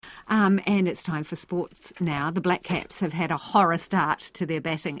And it's time for sports now. The Black Caps have had a horror start to their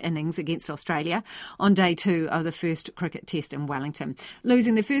batting innings against Australia on day 2 of the first cricket test in Wellington.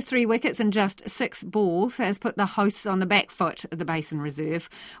 Losing the first 3 wickets in just 6 balls has put the hosts on the back foot at the Basin Reserve.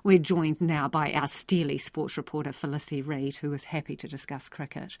 We're joined now by our steely sports reporter Felicity Reid, who is happy to discuss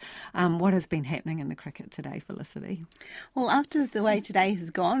cricket. What has been happening in the cricket today, Felicity? Well, after the way today has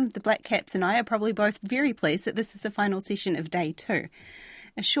gone, the Black Caps and I are probably both very pleased that this is the final session of day 2.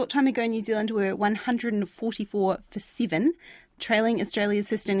 A short time ago, New Zealand were 144 for 7, trailing Australia's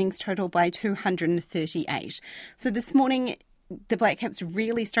first innings total by 238. So this morning, the Black Caps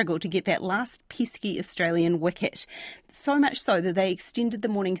really struggled to get that last pesky Australian wicket. So much so that they extended the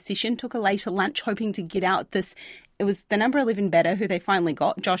morning session, took a later lunch, hoping to get out this. It was the number 11 batter who they finally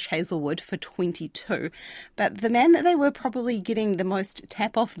got, Josh Hazlewood, for 22. But the man that they were probably getting the most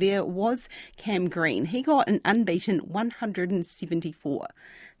tap off there was Cam Green. He got an unbeaten 174.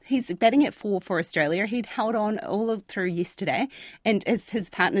 He's batting at 4 for Australia. He'd held on all through yesterday, and as his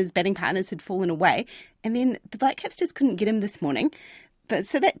batting partners had fallen away, and then the Black Caps just couldn't get him this morning. But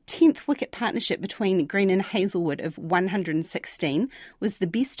so that 10th wicket partnership between Green and Hazlewood of 116 was the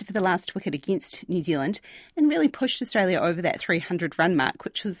best for the last wicket against New Zealand and really pushed Australia over that 300 run mark,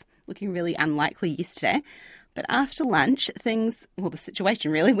 which was looking really unlikely yesterday. But after lunch, the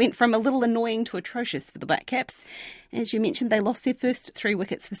situation really went from a little annoying to atrocious for the Black Caps. As you mentioned, they lost their first 3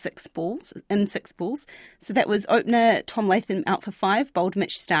 wickets for 6 balls. So that was opener Tom Latham out for 5, bowled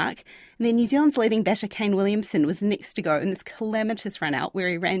Mitch Starc. And then New Zealand's leading batter Kane Williamson was next to go in this calamitous run out where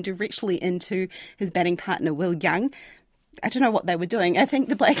he ran directly into his batting partner Will Young. I don't know what they were doing. I think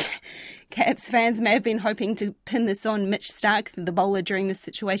the Black Caps fans may have been hoping to pin this on Mitch Starc, the bowler, during this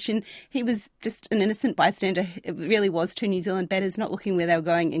situation. He was just an innocent bystander. It really was 2 New Zealand batters not looking where they were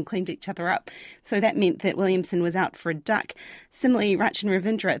going and cleaned each other up. So that meant that Williamson was out for a duck. Similarly, Rachin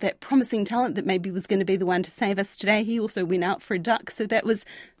Ravindra, that promising talent that maybe was going to be the one to save us today, he also went out for a duck. So that was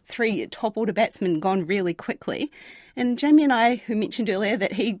 3 top-order batsmen gone really quickly. And Jamie and I, who mentioned earlier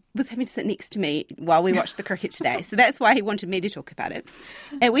that he was having to sit next to me while we watched the cricket today, so that's why he wanted me to talk about it.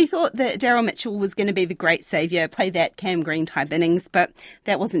 And we thought that Daryl Mitchell was going to be the great saviour, play that Cam Green type innings, but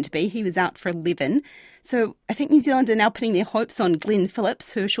that wasn't to be. He was out for 11. So I think New Zealand are now putting their hopes on Glenn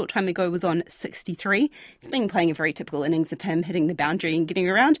Phillips, who a short time ago was on 63. He's been playing a very typical innings of him hitting the boundary and getting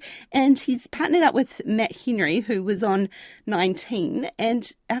around. And he's partnered up with Matt Henry, who was on 19.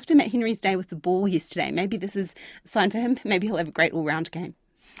 And after Matt Henry's day with the ball yesterday, maybe this is a sign for him. Maybe he'll have a great all-round game.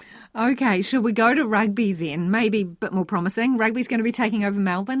 OK, shall we go to rugby then? Maybe a bit more promising. Rugby's going to be taking over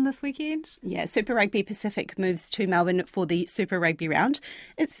Melbourne this weekend? Yeah, Super Rugby Pacific moves to Melbourne for the Super Rugby round.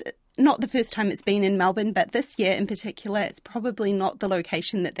 It's not the first time it's been in Melbourne, but this year in particular, it's probably not the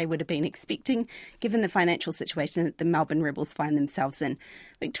location that they would have been expecting, given the financial situation that the Melbourne Rebels find themselves in.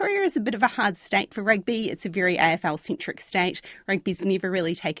 Victoria is a bit of a hard state for rugby. It's a very AFL-centric state. Rugby's never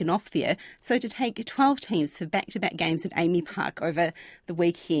really taken off there. So to take 12 teams for back-to-back games at Amy Park over the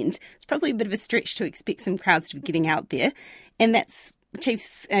weekend, it's probably a bit of a stretch to expect some crowds to be getting out there. And that's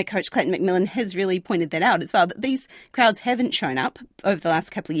Chiefs coach Clayton McMillan has really pointed that out as well, that these crowds haven't shown up over the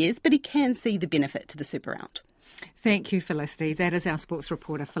last couple of years, but he can see the benefit to the Super Round. Thank you, Felicity. That is our sports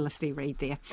reporter, Felicity Reid there.